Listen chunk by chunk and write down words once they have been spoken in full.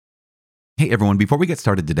Hey everyone, before we get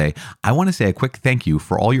started today, I want to say a quick thank you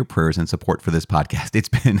for all your prayers and support for this podcast. It's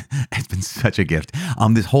been such a gift.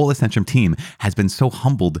 This whole Ascension team has been so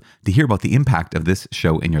humbled to hear about the impact of this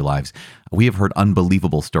show in your lives. We have heard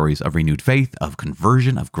unbelievable stories of renewed faith, of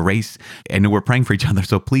conversion, of grace, and we're praying for each other.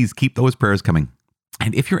 So please keep those prayers coming.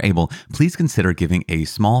 And if you're able, please consider giving a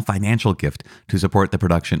small financial gift to support the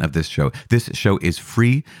production of this show. This show is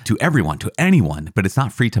free to everyone, to anyone, but it's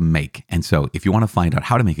not free to make. And so if you want to find out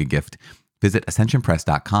how to make a gift, visit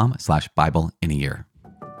ascensionpress.com/Bible in a year.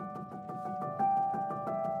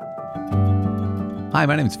 Hi,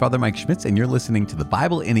 my name is Father Mike Schmitz, and you're listening to the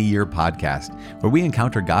Bible in a Year podcast, where we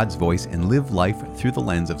encounter God's voice and live life through the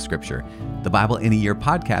lens of Scripture. The Bible in a Year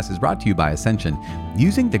podcast is brought to you by Ascension.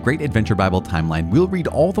 Using the Great Adventure Bible timeline, we'll read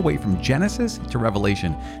all the way from Genesis to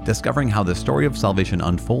Revelation, discovering how the story of salvation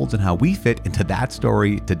unfolds and how we fit into that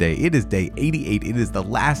story today. It is day 88. It is the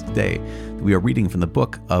last day. We are reading from the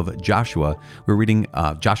book of Joshua. We're reading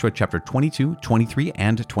Joshua chapter 22, 23,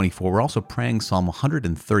 and 24. We're also praying Psalm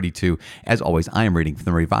 132. As always, I am reading from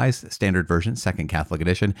the Revised Standard Version, Second Catholic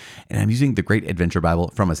Edition, and I'm using the Great Adventure Bible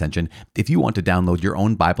from Ascension. If you want to download your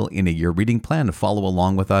own Bible in a Year reading plan to follow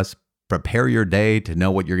along with us, prepare your day to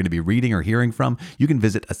know what you're going to be reading or hearing from, you can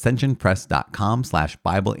visit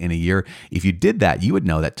ascensionpress.com/Bible in a year. If you did that, you would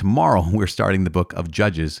know that tomorrow we're starting the book of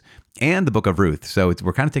Judges and the book of Ruth. So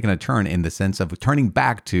we're kind of taking a turn in the sense of turning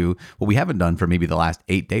back to what we haven't done for maybe the last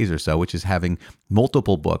 8 days or so, which is having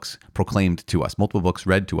multiple books proclaimed to us, multiple books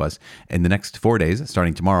read to us. In the next 4 days,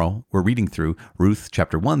 starting tomorrow, we're reading through Ruth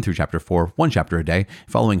chapter 1 through chapter 4, one chapter a day,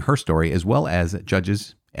 following her story, as well as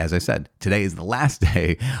Judges. As I said, today is the last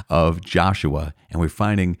day of Joshua, and we're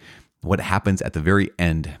finding what happens at the very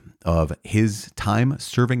end of his time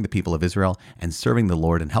serving the people of Israel and serving the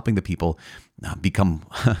Lord and helping the people become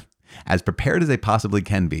as prepared as they possibly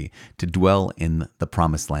can be to dwell in the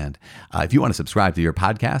promised land. If you want to subscribe to your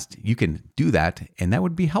podcast, you can do that, and that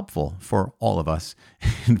would be helpful for all of us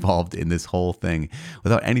involved in this whole thing.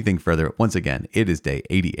 Without anything further, once again, it is day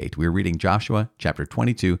 88. We're reading Joshua chapter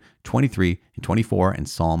 22, 23, and 24, and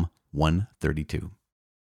Psalm 132.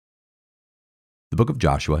 The book of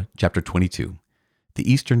Joshua, chapter 22. The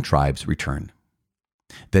eastern tribes return.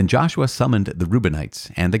 Then Joshua summoned the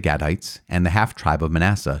Reubenites and the Gadites and the half-tribe of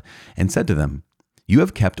Manasseh and said to them, "You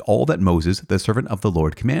have kept all that Moses, the servant of the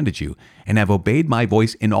Lord, commanded you, and have obeyed my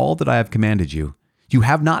voice in all that I have commanded you. You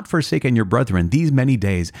have not forsaken your brethren these many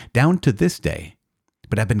days, down to this day,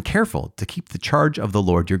 but have been careful to keep the charge of the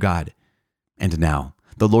Lord your God. And now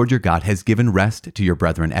the Lord your God has given rest to your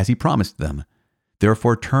brethren as he promised them.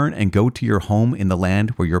 Therefore turn and go to your home in the land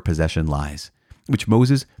where your possession lies, which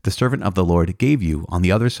Moses, the servant of the Lord, gave you on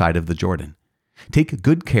the other side of the Jordan. Take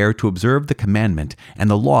good care to observe the commandment and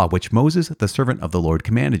the law which Moses, the servant of the Lord,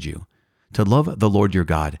 commanded you, to love the Lord your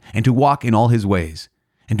God, and to walk in all his ways,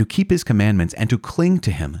 and to keep his commandments, and to cling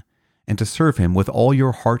to him, and to serve him with all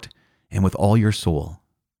your heart and with all your soul."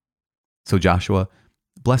 So Joshua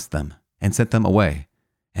blessed them and sent them away,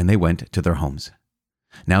 and they went to their homes.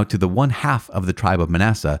 Now to the one half of the tribe of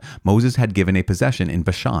Manasseh, Moses had given a possession in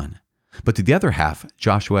Bashan. But to the other half,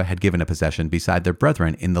 Joshua had given a possession beside their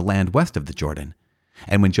brethren in the land west of the Jordan.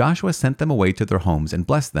 And when Joshua sent them away to their homes and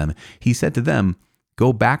blessed them, he said to them,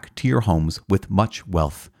 "Go back to your homes with much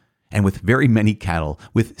wealth, and with very many cattle,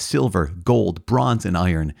 with silver, gold, bronze, and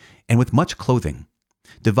iron, and with much clothing.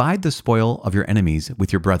 Divide the spoil of your enemies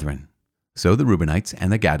with your brethren." So the Reubenites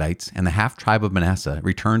and the Gadites and the half-tribe of Manasseh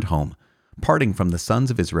returned home, parting from the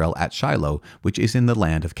sons of Israel at Shiloh, which is in the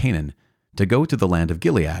land of Canaan, to go to the land of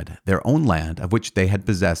Gilead, their own land of which they had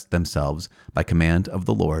possessed themselves by command of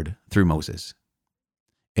the Lord through Moses.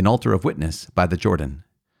 An altar of witness by the Jordan.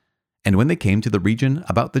 And when they came to the region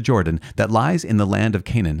about the Jordan that lies in the land of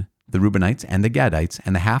Canaan, the Reubenites and the Gadites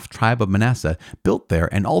and the half-tribe of Manasseh built there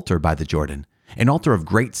an altar by the Jordan, an altar of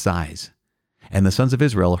great size. And the sons of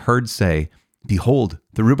Israel heard say, "Behold,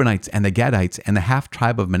 the Reubenites and the Gadites and the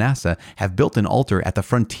half-tribe of Manasseh have built an altar at the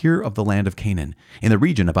frontier of the land of Canaan, in the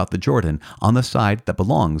region about the Jordan, on the side that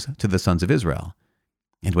belongs to the sons of Israel."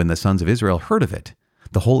 And when the sons of Israel heard of it,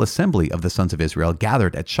 the whole assembly of the sons of Israel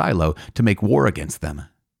gathered at Shiloh to make war against them.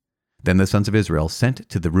 Then the sons of Israel sent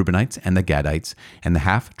to the Reubenites and the Gadites and the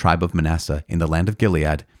half-tribe of Manasseh in the land of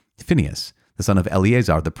Gilead, Phinehas, the son of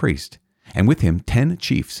Eleazar the priest, and with him 10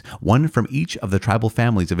 chiefs, one from each of the tribal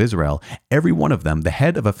families of Israel, every one of them the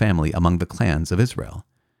head of a family among the clans of Israel.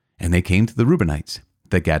 And they came to the Reubenites,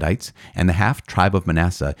 the Gadites, and the half-tribe of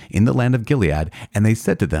Manasseh in the land of Gilead, and they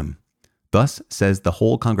said to them, "Thus says the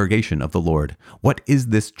whole congregation of the Lord, what is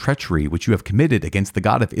this treachery which you have committed against the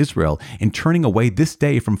God of Israel in turning away this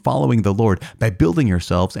day from following the Lord by building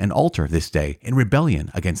yourselves an altar this day in rebellion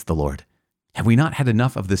against the Lord? Have we not had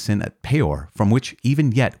enough of the sin at Peor, from which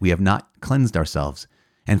even yet we have not cleansed ourselves,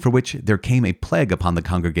 and for which there came a plague upon the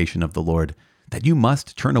congregation of the Lord, that you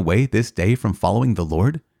must turn away this day from following the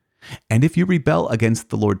Lord? And if you rebel against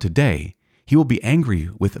the Lord today, he will be angry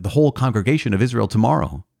with the whole congregation of Israel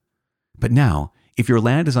tomorrow. But now, if your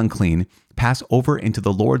land is unclean, pass over into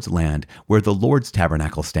the Lord's land, where the Lord's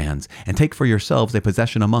tabernacle stands, and take for yourselves a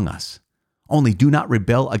possession among us. Only do not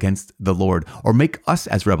rebel against the Lord, or make us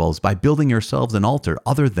as rebels by building yourselves an altar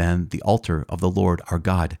other than the altar of the Lord our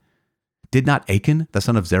God. Did not Achan, the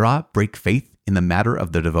son of Zerah, break faith in the matter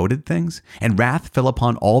of the devoted things, and wrath fell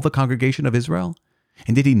upon all the congregation of Israel?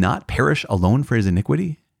 And did he not perish alone for his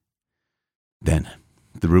iniquity? Then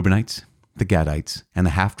the Reubenites, the Gadites, and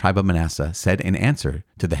the half-tribe of Manasseh said in answer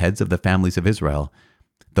to the heads of the families of Israel,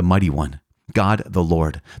 "The mighty one, God the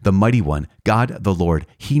Lord, the mighty one, God the Lord,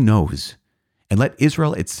 he knows. And let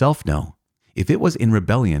Israel itself know, if it was in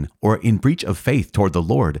rebellion or in breach of faith toward the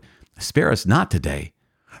Lord, spare us not today.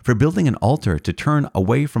 For building an altar to turn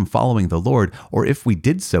away from following the Lord, or if we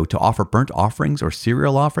did so to offer burnt offerings or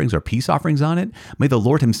cereal offerings or peace offerings on it, may the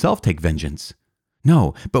Lord himself take vengeance.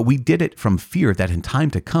 No, but we did it from fear that in time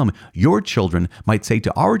to come your children might say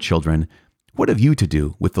to our children, 'What have you to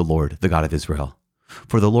do with the Lord, the God of Israel?'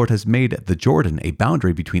 For the Lord has made the Jordan a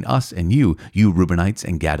boundary between us and you Reubenites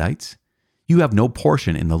and Gadites. You have no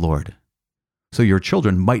portion in the Lord. So your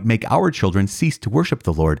children might make our children cease to worship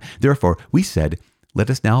the Lord. Therefore we said, let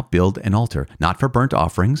us now build an altar, not for burnt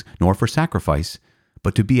offerings, nor for sacrifice,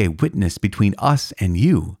 but to be a witness between us and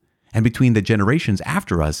you, and between the generations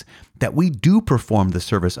after us, that we do perform the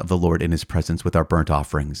service of the Lord in his presence with our burnt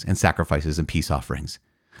offerings and sacrifices and peace offerings.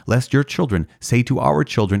 Lest your children say to our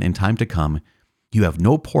children in time to come, you have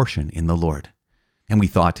no portion in the Lord. And we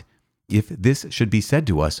thought, if this should be said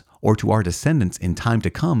to us or to our descendants in time to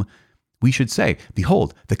come, we should say,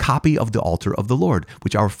 behold, the copy of the altar of the Lord,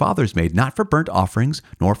 which our fathers made not for burnt offerings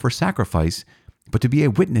nor for sacrifice, but to be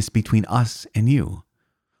a witness between us and you.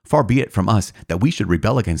 Far be it from us that we should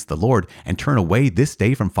rebel against the Lord and turn away this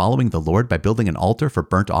day from following the Lord by building an altar for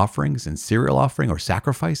burnt offerings and cereal offering or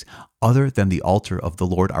sacrifice, other than the altar of the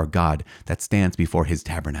Lord our God that stands before his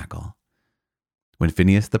tabernacle." When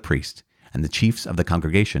Phinehas the priest and the chiefs of the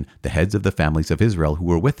congregation, the heads of the families of Israel who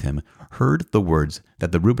were with him, heard the words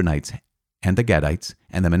that the Reubenites and the Gadites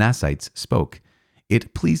and the Manassites spoke,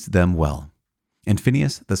 it pleased them well. And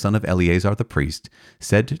Phinehas the son of Eleazar the priest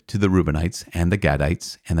said to the Reubenites and the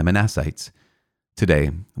Gadites and the Manassites, "Today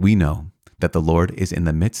we know that the Lord is in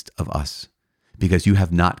the midst of us, because you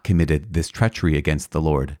have not committed this treachery against the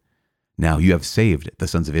Lord. Now you have saved the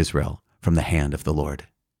sons of Israel from the hand of the Lord."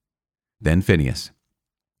 Then Phinehas,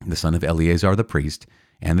 the son of Eleazar the priest,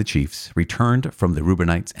 and the chiefs returned from the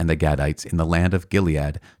Reubenites and the Gadites in the land of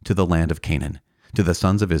Gilead to the land of Canaan, to the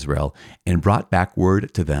sons of Israel, and brought back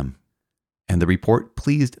word to them. And the report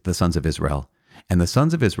pleased the sons of Israel. And the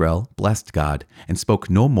sons of Israel blessed God, and spoke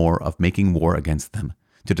no more of making war against them,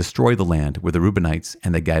 to destroy the land where the Reubenites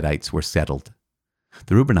and the Gadites were settled.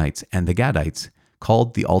 The Reubenites and the Gadites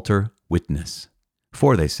called the altar Witness,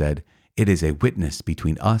 for they said, "It is a witness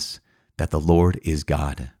between us that the Lord is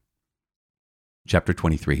God." Chapter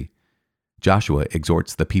 23. Joshua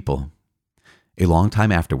exhorts the people. A long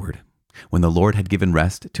time afterward, when the Lord had given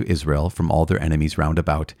rest to Israel from all their enemies round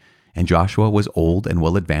about, and Joshua was old and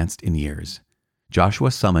well advanced in years,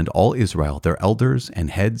 Joshua summoned all Israel, their elders and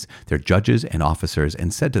heads, their judges and officers,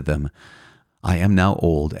 and said to them, "I am now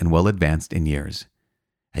old and well advanced in years,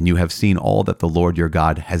 and you have seen all that the Lord your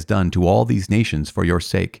God has done to all these nations for your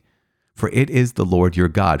sake, for it is the Lord your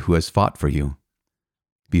God who has fought for you.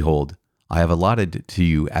 Behold, I have allotted to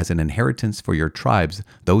you as an inheritance for your tribes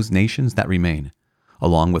those nations that remain,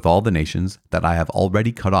 along with all the nations that I have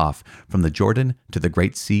already cut off from the Jordan to the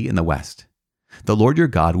great sea in the west. The Lord your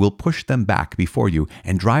God will push them back before you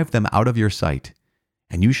and drive them out of your sight,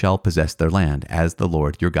 and you shall possess their land as the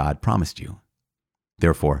Lord your God promised you.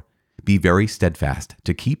 Therefore, be very steadfast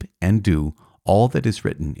to keep and do all that is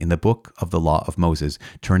written in the book of the law of Moses,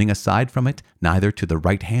 turning aside from it neither to the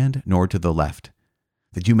right hand nor to the left,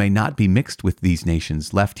 that you may not be mixed with these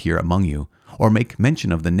nations left here among you, or make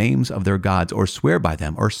mention of the names of their gods, or swear by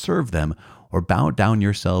them, or serve them, or bow down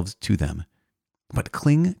yourselves to them. But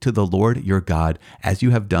cling to the Lord your God as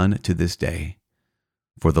you have done to this day.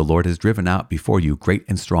 For the Lord has driven out before you great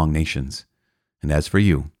and strong nations. And as for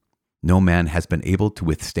you, no man has been able to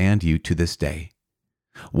withstand you to this day.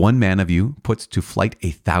 One man of you puts to flight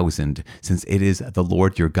 1,000, since it is the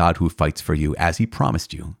Lord your God who fights for you, as he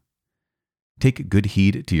promised you. Take good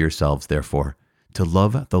heed to yourselves, therefore, to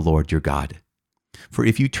love the Lord your God. For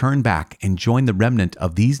if you turn back and join the remnant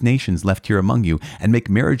of these nations left here among you, and make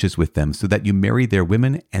marriages with them, so that you marry their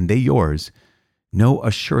women and they yours, know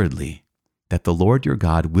assuredly that the Lord your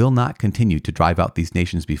God will not continue to drive out these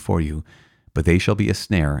nations before you, but they shall be a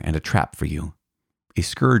snare and a trap for you, a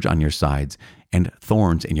scourge on your sides, and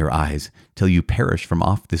thorns in your eyes, till you perish from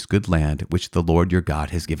off this good land which the Lord your God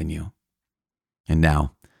has given you. And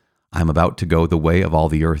now I am about to go the way of all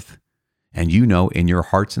the earth, and you know in your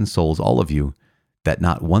hearts and souls, all of you, that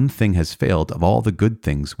not one thing has failed of all the good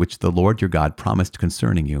things which the Lord your God promised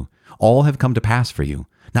concerning you. All have come to pass for you,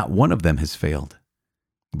 not one of them has failed.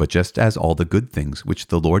 But just as all the good things which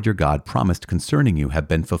the Lord your God promised concerning you have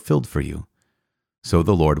been fulfilled for you, so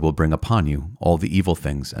the Lord will bring upon you all the evil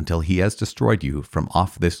things until he has destroyed you from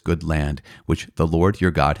off this good land which the Lord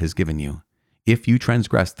your God has given you, if you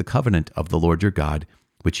transgress the covenant of the Lord your God,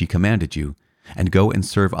 which he commanded you, and go and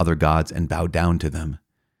serve other gods and bow down to them.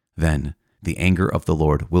 Then the anger of the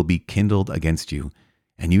Lord will be kindled against you,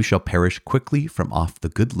 and you shall perish quickly from off the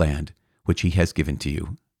good land which he has given to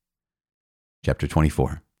you. Chapter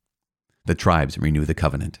 24. The tribes renew the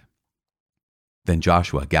covenant. Then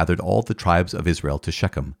Joshua gathered all the tribes of Israel to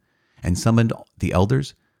Shechem, and summoned the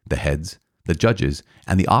elders, the heads, the judges,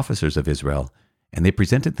 and the officers of Israel, and they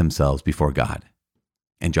presented themselves before God.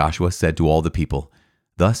 And Joshua said to all the people,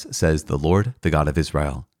 Thus says the Lord, the God of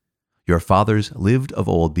Israel, Your fathers lived of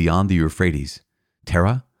old beyond the Euphrates,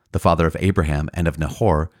 Terah, the father of Abraham and of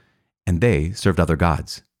Nahor, and they served other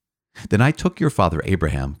gods. Then I took your father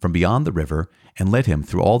Abraham from beyond the river and led him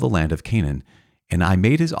through all the land of Canaan, and I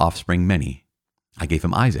made his offspring many. I gave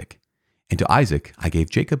him Isaac, and to Isaac I gave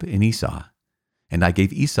Jacob and Esau. And I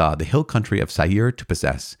gave Esau the hill country of Seir to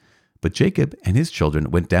possess, but Jacob and his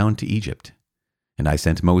children went down to Egypt. And I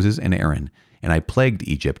sent Moses and Aaron, and I plagued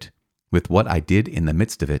Egypt with what I did in the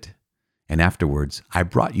midst of it. And afterwards I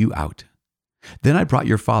brought you out. Then I brought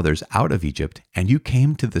your fathers out of Egypt, and you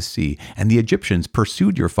came to the sea, and the Egyptians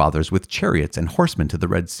pursued your fathers with chariots and horsemen to the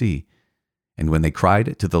Red Sea. And when they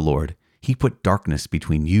cried to the Lord, he put darkness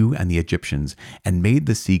between you and the Egyptians, and made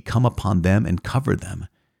the sea come upon them and cover them.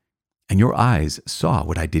 And your eyes saw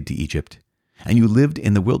what I did to Egypt, and you lived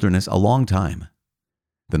in the wilderness a long time.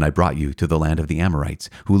 Then I brought you to the land of the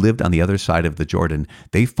Amorites, who lived on the other side of the Jordan.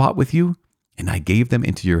 They fought with you, and I gave them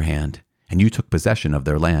into your hand, and you took possession of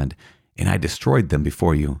their land, and I destroyed them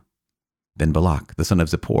before you. Then Balak, the son of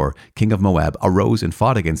Zippor, king of Moab, arose and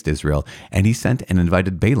fought against Israel, and he sent and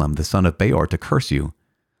invited Balaam, the son of Beor, to curse you.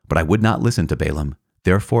 But I would not listen to Balaam,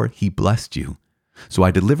 therefore he blessed you. So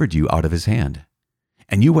I delivered you out of his hand.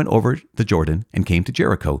 And you went over the Jordan and came to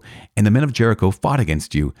Jericho, and the men of Jericho fought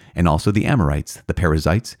against you, and also the Amorites, the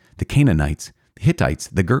Perizzites, the Canaanites, the Hittites,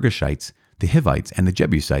 the Girgashites, the Hivites, and the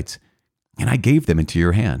Jebusites, and I gave them into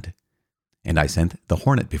your hand. And I sent the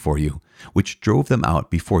hornet before you, which drove them out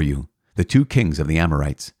before you, the 2 kings of the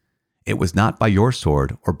Amorites. It was not by your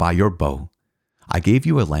sword or by your bow. I gave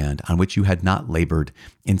you a land on which you had not labored,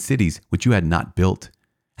 in cities which you had not built,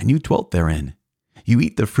 and you dwelt therein. You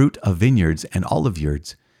eat the fruit of vineyards and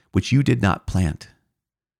oliveyards, which you did not plant.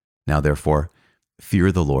 Now therefore,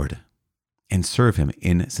 fear the Lord, and serve him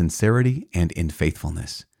in sincerity and in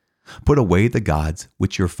faithfulness. Put away the gods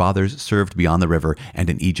which your fathers served beyond the river and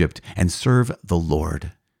in Egypt, and serve the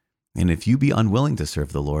Lord. And if you be unwilling to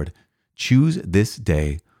serve the Lord, choose this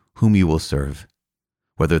day whom you will serve,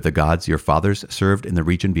 whether the gods your fathers served in the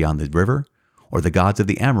region beyond the river, or the gods of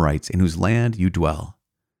the Amorites in whose land you dwell.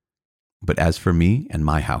 But as for me and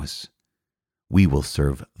my house, we will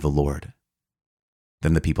serve the Lord.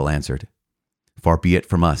 Then the people answered, Far be it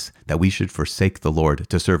from us that we should forsake the Lord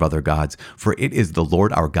to serve other gods, for it is the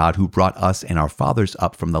Lord our God who brought us and our fathers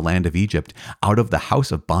up from the land of Egypt, out of the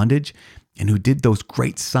house of bondage, and who did those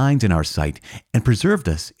great signs in our sight, and preserved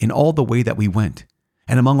us in all the way that we went,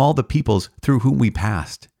 and among all the peoples through whom we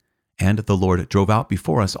passed. And the Lord drove out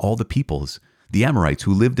before us all the peoples, the Amorites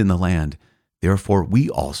who lived in the land. Therefore we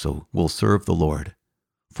also will serve the Lord,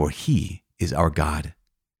 for he is our God.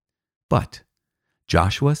 But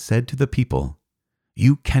Joshua said to the people,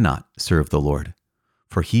 You cannot serve the Lord,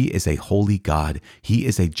 for he is a holy God. He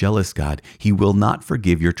is a jealous God. He will not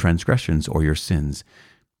forgive your transgressions or your sins.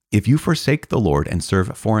 If you forsake the Lord and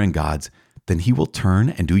serve foreign gods, then he will turn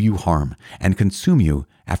and do you harm and consume you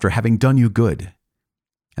after having done you good.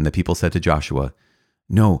 And the people said to Joshua,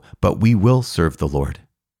 No, but we will serve the Lord.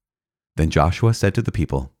 Then Joshua said to the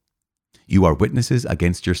people, You are witnesses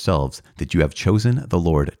against yourselves that you have chosen the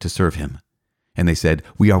Lord to serve him. And they said,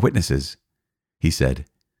 We are witnesses. He said,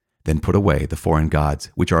 Then put away the foreign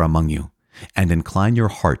gods which are among you, and incline your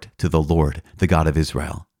heart to the Lord, the God of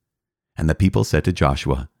Israel. And the people said to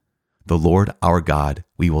Joshua, The Lord our God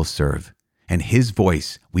we will serve, and his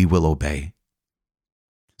voice we will obey."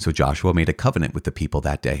 So Joshua made a covenant with the people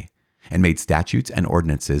that day, and made statutes and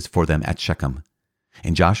ordinances for them at Shechem.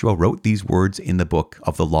 And Joshua wrote these words in the book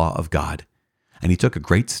of the law of God. And he took a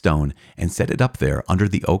great stone and set it up there under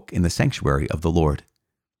the oak in the sanctuary of the Lord.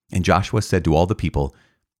 And Joshua said to all the people,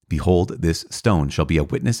 "Behold, this stone shall be a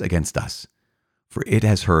witness against us, for it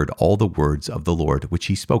has heard all the words of the Lord which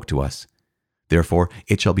he spoke to us. Therefore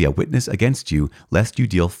it shall be a witness against you, lest you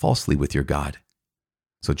deal falsely with your God."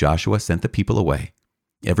 So Joshua sent the people away,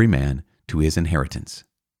 every man to his inheritance.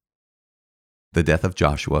 The death of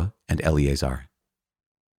Joshua and Eleazar.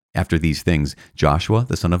 After these things, Joshua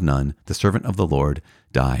the son of Nun, the servant of the Lord,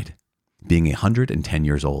 died, being 110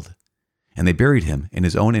 years old. And they buried him in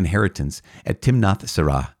his own inheritance at Timnath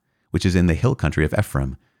Serah, which is in the hill country of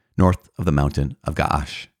Ephraim, north of the mountain of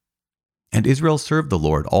Gaash. And Israel served the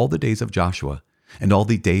Lord all the days of Joshua, and all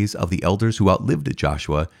the days of the elders who outlived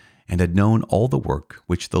Joshua, and had known all the work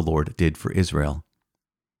which the Lord did for Israel.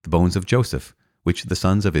 The bones of Joseph, which the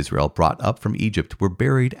sons of Israel brought up from Egypt, were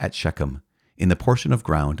buried at Shechem, in the portion of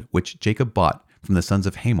ground which Jacob bought from the sons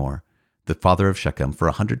of Hamor, the father of Shechem, for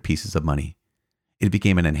 100 pieces of money. It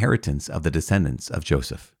became an inheritance of the descendants of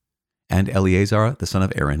Joseph. And Eleazar the son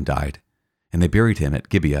of Aaron died, and they buried him at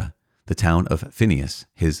Gibeah, the town of Phinehas,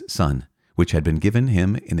 his son, which had been given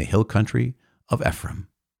him in the hill country of Ephraim.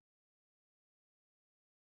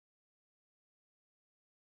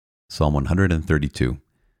 Psalm 132.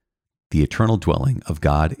 The eternal dwelling of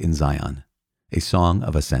God in Zion, a song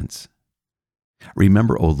of ascents.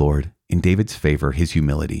 Remember, O Lord, in David's favor his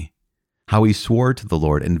humility, how he swore to the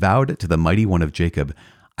Lord and vowed to the Mighty One of Jacob,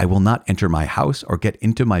 "I will not enter my house or get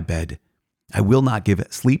into my bed. I will not give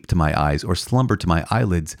sleep to my eyes or slumber to my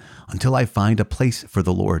eyelids until I find a place for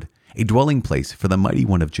the Lord, a dwelling place for the Mighty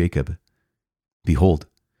One of Jacob." Behold,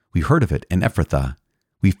 we heard of it in Ephrathah.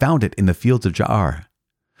 We found it in the fields of Jaar.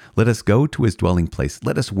 Let us go to his dwelling place.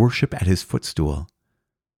 Let us worship at his footstool.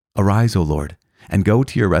 Arise, O Lord, and go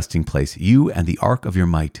to your resting place, you and the ark of your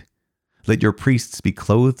might. Let your priests be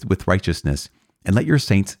clothed with righteousness, and let your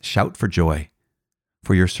saints shout for joy.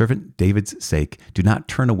 For your servant David's sake, do not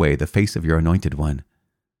turn away the face of your anointed one.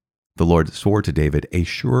 The Lord swore to David a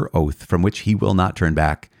sure oath from which he will not turn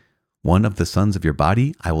back. One of the sons of your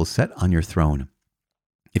body I will set on your throne.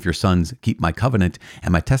 If your sons keep my covenant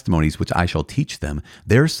and my testimonies which I shall teach them,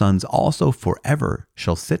 their sons also forever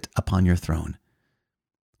shall sit upon your throne.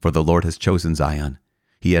 For the Lord has chosen Zion.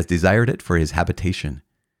 He has desired it for his habitation.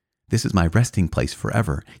 This is my resting place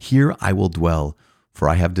forever. Here I will dwell, for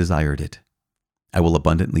I have desired it. I will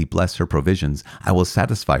abundantly bless her provisions. I will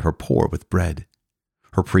satisfy her poor with bread.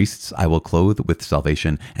 Her priests I will clothe with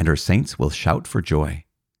salvation, and her saints will shout for joy.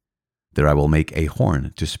 There I will make a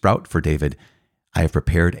horn to sprout for David. I have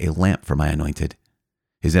prepared a lamp for my anointed.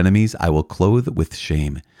 His enemies I will clothe with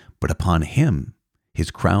shame, but upon him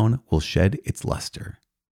his crown will shed its luster.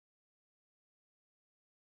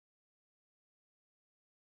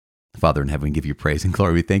 Father in heaven, we give you praise and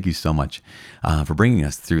glory. We thank you so much for bringing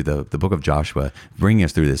us through the book of Joshua, bringing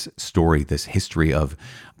us through this story, this history of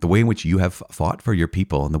the way in which you have fought for your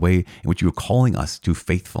people and the way in which you are calling us to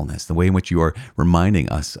faithfulness, the way in which you are reminding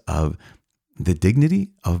us of the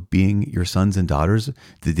dignity of being your sons and daughters,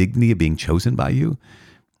 the dignity of being chosen by you,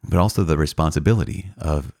 but also the responsibility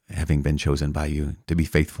of having been chosen by you to be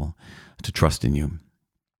faithful, to trust in you.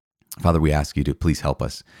 Father, we ask you to please help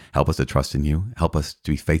us. Help us to trust in you. Help us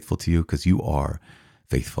to be faithful to you because you are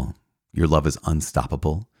faithful. Your love is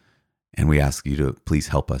unstoppable. And we ask you to please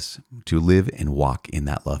help us to live and walk in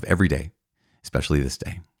that love every day, especially this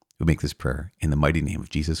day. We make this prayer in the mighty name of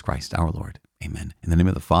Jesus Christ, our Lord. Amen. In the name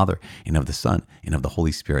of the Father, and of the Son, and of the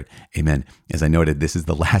Holy Spirit. Amen. As I noted, this is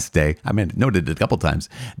the last day. Noted it a couple times.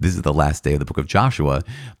 This is the last day of the book of Joshua.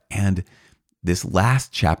 And this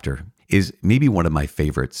last chapter is maybe one of my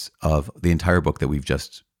favorites of the entire book that we've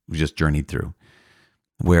just journeyed through,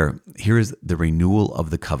 where here is the renewal of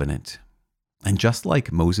the covenant. And just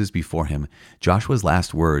like Moses before him, Joshua's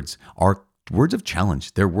last words are words of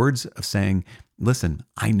challenge. They're words of saying, listen,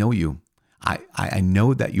 I know you. I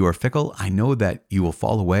know that you are fickle. I know that you will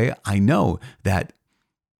fall away. I know that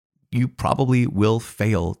you probably will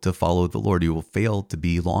fail to follow the Lord. You will fail to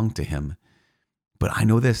belong to him. But I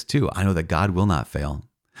know this too. I know that God will not fail.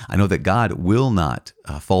 I know that God will not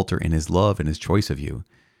falter in his love and his choice of you.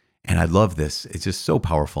 And I love this. It's just so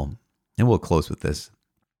powerful. And we'll close with this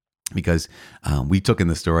because we took in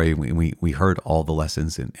the story, we heard all the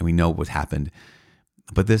lessons and we know what happened.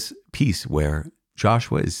 But this piece where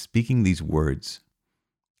Joshua is speaking these words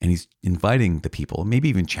and he's inviting the people, maybe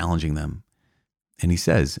even challenging them. And he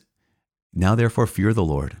says, now therefore fear the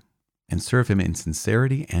Lord and serve him in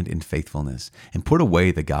sincerity and in faithfulness, and put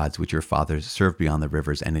away the gods which your fathers served beyond the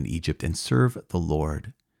rivers and in Egypt, and serve the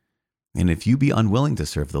Lord. And if you be unwilling to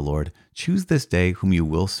serve the Lord, choose this day whom you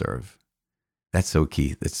will serve. That's so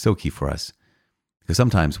key. That's so key for us. Because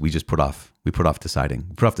sometimes we just put off deciding.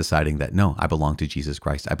 We put off deciding that, no, I belong to Jesus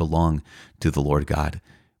Christ. I belong to the Lord God.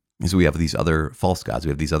 And so we have these other false gods. We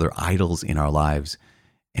have these other idols in our lives.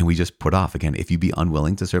 And we just put off. Again, if you be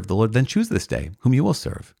unwilling to serve the Lord, then choose this day whom you will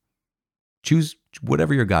serve. Choose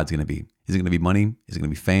whatever your God's going to be. Is it going to be money? Is it going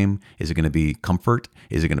to be fame? Is it going to be comfort?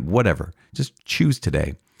 Is it going to be whatever? Just choose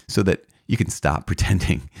today so that you can stop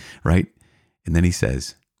pretending, right? And then he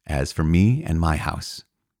says, as for me and my house,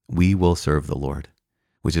 we will serve the Lord,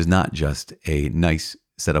 which is not just a nice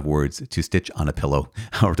set of words to stitch on a pillow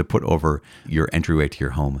or to put over your entryway to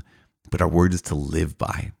your home, but our words to live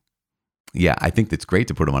by. Yeah, I think it's great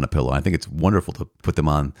to put them on a pillow. I think it's wonderful to put them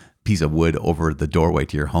on a piece of wood over the doorway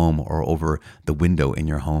to your home or over the window in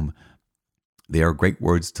your home. They are great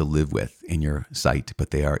words to live with in your sight,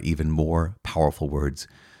 but they are even more powerful words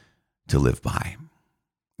to live by.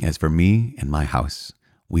 As for me and my house,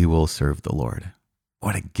 we will serve the Lord.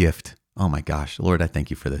 What a gift. Oh my gosh, Lord, I thank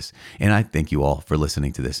you for this. And I thank you all for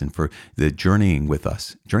listening to this and for the journeying with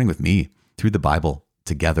us, journeying with me through the Bible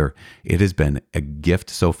together. It has been a gift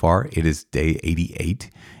so far. It is day 88.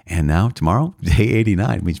 And now tomorrow, day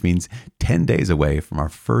 89, which means 10 days away from our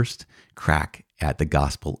first crack at the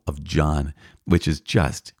Gospel of John, which is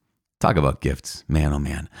just, talk about gifts. Man, oh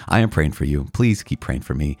man. I am praying for you. Please keep praying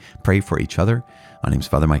for me. Pray for each other. My name is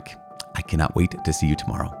Father Mike. I cannot wait to see you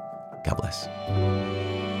tomorrow. God bless.